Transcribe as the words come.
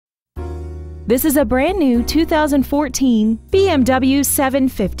This is a brand new 2014 BMW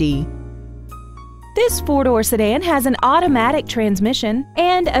 750. This four-door sedan has an automatic transmission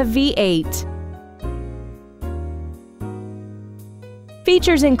and a V8.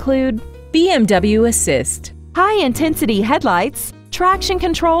 Features include BMW Assist, high-intensity headlights, traction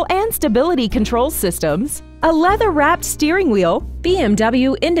control and stability control systems, a leather-wrapped steering wheel,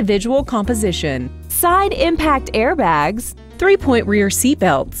 BMW individual composition, side impact airbags, 3-point rear seat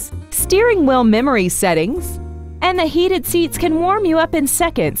belts, steering wheel memory settings, and the heated seats can warm you up in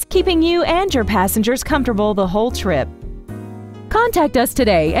seconds, keeping you and your passengers comfortable the whole trip. Contact us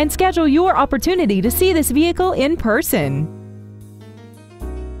today and schedule your opportunity to see this vehicle in person.